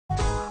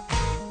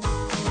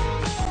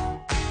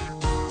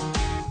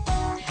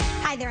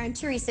I'm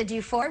Teresa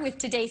Dufour with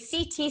today's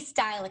CT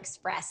Style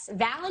Express.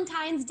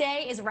 Valentine's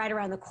Day is right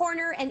around the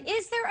corner, and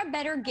is there a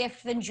better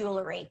gift than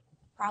jewelry?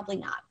 Probably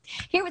not.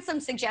 Here with some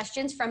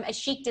suggestions from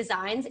Achiq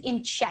Designs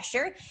in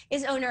Cheshire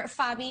is owner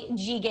Fabi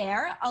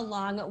Giger,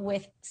 along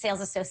with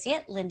sales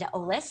associate Linda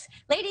Olis.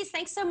 Ladies,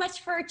 thanks so much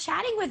for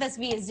chatting with us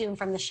via Zoom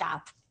from the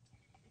shop.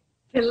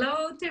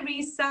 Hello,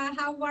 Teresa.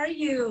 How are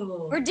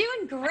you? We're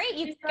doing great,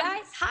 you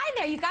guys. Hi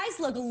there. You guys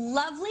look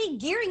lovely,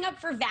 gearing up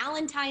for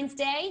Valentine's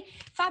Day.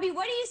 Fabi,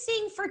 what are you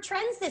seeing for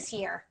trends this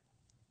year?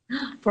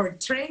 For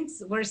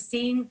trends, we're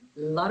seeing a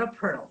lot of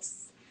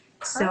pearls.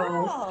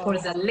 So for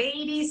the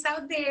ladies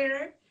out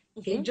there,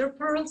 get your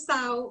pearls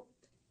out.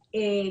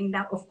 And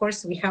of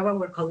course, we have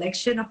our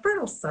collection of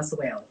pearls as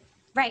well.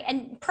 Right.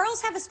 And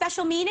pearls have a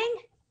special meaning?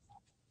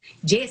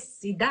 Yes,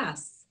 it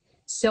does.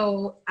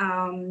 So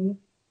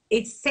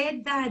it's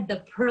said that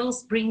the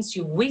pearls brings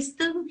you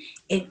wisdom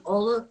and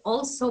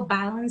also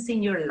balance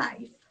in your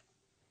life.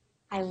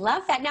 I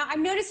love that. Now,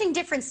 I'm noticing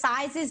different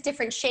sizes,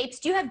 different shapes.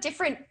 Do you have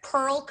different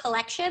pearl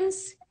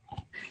collections?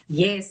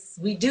 Yes,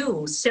 we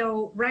do.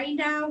 So right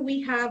now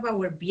we have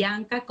our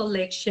Bianca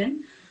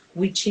collection,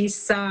 which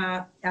is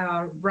right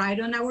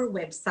on our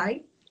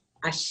website,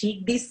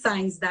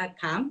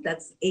 achiqdesigns.com.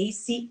 That's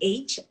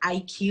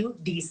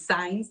ACHIQ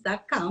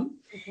designs.com.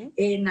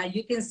 And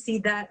you can see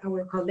that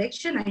our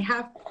collection. I'm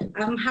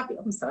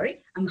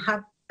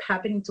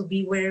happening to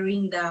be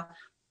wearing the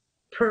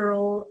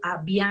pearl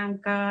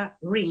Bianca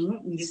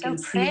ring. You can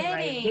see it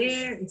right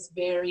there. It's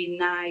very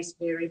nice,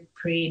 very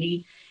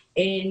pretty.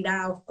 And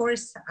of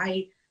course,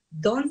 I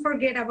don't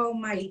forget about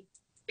my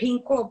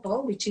pink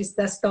opal, which is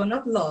the stone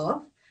of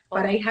love.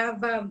 But I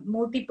have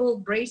multiple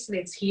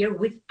bracelets here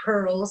with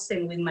pearls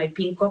and with my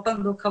pink opal.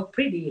 Look how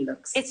pretty it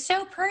looks. It's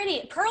so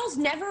pretty. Pearls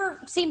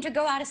never seem to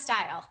go out of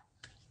style.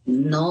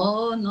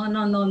 No,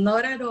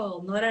 not at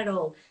all, not at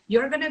all.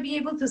 You're going to be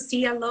able to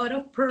see a lot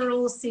of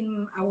pearls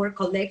in our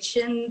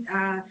collection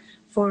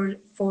for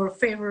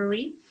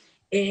February.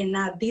 And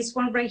this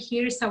one right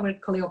here is our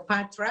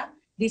Cleopatra.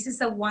 This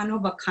is a one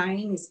of a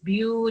kind. It's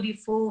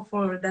beautiful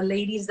for the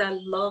ladies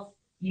that love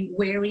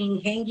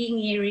wearing hanging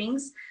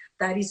earrings.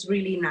 That is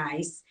really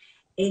nice.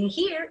 And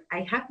here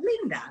I have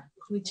Linda,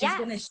 which is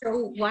going to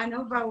show one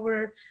of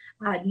our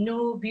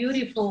new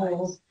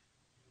beautiful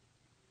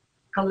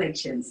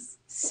collections.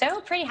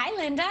 So pretty. Hi,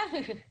 Linda.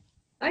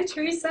 Hi,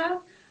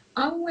 Teresa.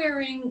 I'm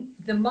wearing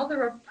the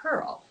Mother of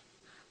Pearl.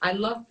 I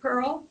love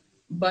pearl,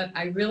 but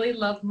I really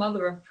love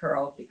Mother of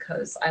Pearl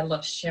because I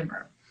love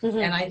shimmer.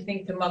 And I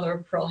think the Mother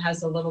of Pearl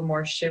has a little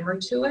more shimmer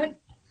to it.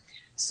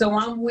 So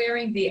I'm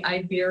wearing the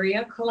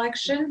Iberia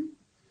collection,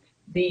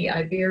 the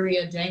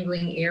Iberia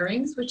dangling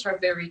earrings, which are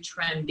very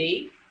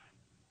trendy,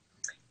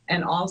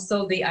 and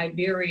also the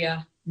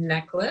Iberia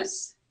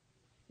necklace.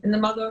 And the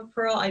Mother of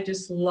Pearl, I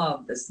just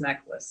love this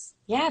necklace.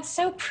 Yeah, it's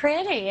so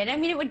pretty. And I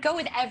mean, it would go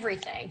with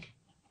everything.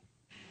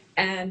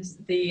 And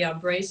the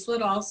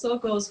bracelet also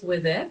goes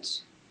with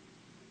it.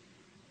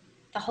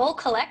 The whole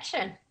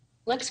collection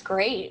looks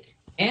great.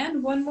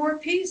 And one more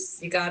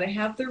piece. You got to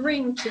have the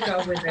ring to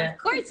go with it. Of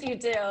course you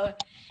do.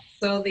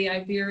 So the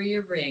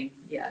Iberia ring,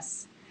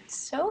 yes.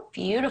 So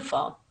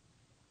beautiful.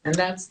 And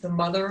that's the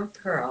Mother of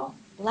Pearl.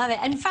 Love it.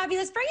 And Fabi,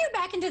 let's bring you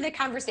back into the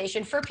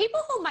conversation. For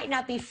people who might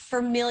not be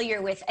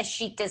familiar with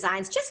Achiq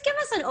Designs, just give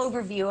us an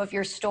overview of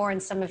your store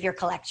and some of your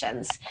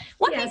collections.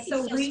 What makes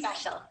you so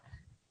special?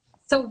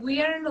 So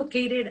we are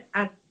located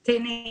at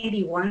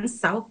 1081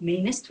 South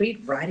Main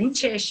Street, right in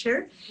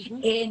Cheshire.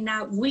 And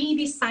we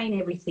design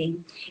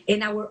everything.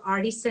 And our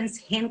artisans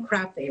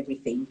handcraft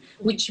everything,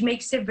 which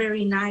makes it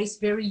very nice,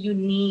 very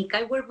unique.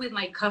 I work with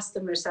my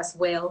customers as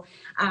well.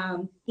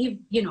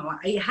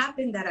 It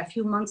happened that a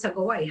few months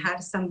ago, I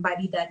had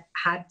somebody that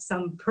had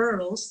some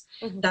pearls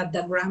that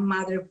the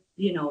grandmother,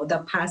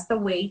 that passed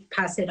away,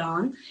 passed it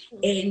on.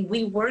 And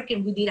we work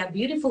and we did a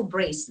beautiful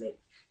bracelet.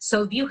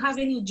 So if you have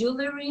any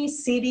jewelry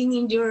sitting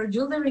in your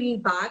jewelry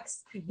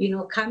box,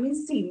 come and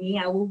see me.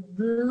 I would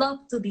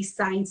love to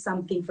design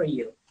something for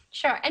you.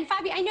 Sure. And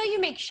Fabi, I know you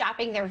make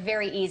shopping there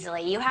very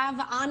easily. You have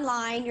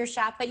online your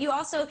shop, but you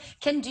also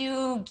can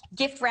do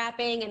gift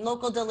wrapping and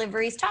local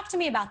deliveries. Talk to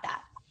me about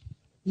that.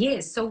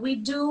 Yes, so we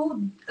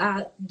do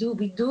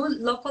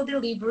local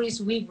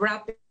deliveries. We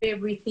wrap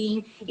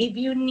everything. If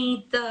you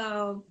need,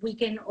 we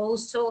can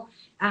also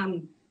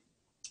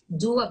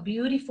do a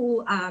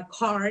beautiful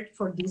card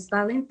for this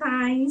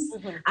Valentine's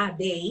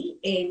Day,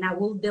 and I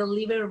will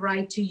deliver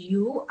right to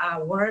you.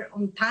 We're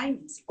on time.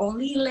 It's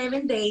only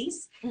 11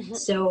 days,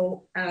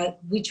 so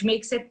which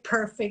makes it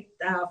perfect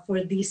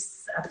for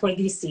this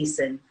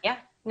season. Yeah,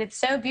 and it's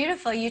so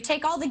beautiful. You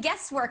take all the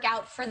guesswork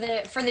out for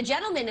the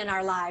gentlemen in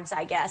our lives,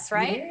 I guess,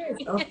 right?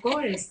 Yes, of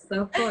course,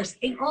 of course.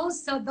 And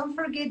also, don't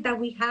forget that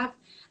we have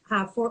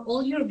for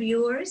all your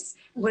viewers,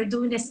 we're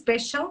doing a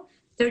special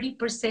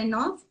 30%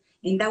 off.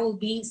 And that will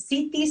be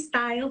CT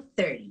Style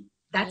 30.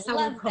 That's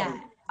our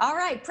code. All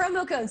right,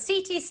 promo code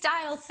CT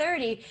Style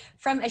 30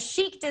 from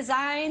Achiq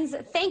Designs.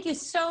 Thank you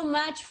so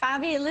much,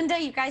 Fabi and Linda.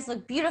 You guys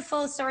look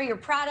beautiful. So are your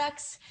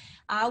products.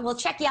 We'll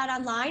check you out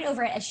online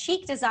over at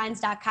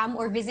achiqdesigns.com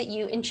or visit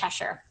you in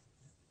Cheshire.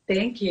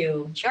 Thank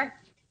you. Sure.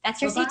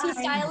 That's your Bye-bye. CT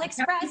Style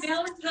Express. Happy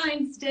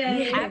Valentine's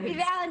Day. Happy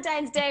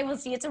Valentine's Day. We'll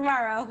see you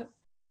tomorrow.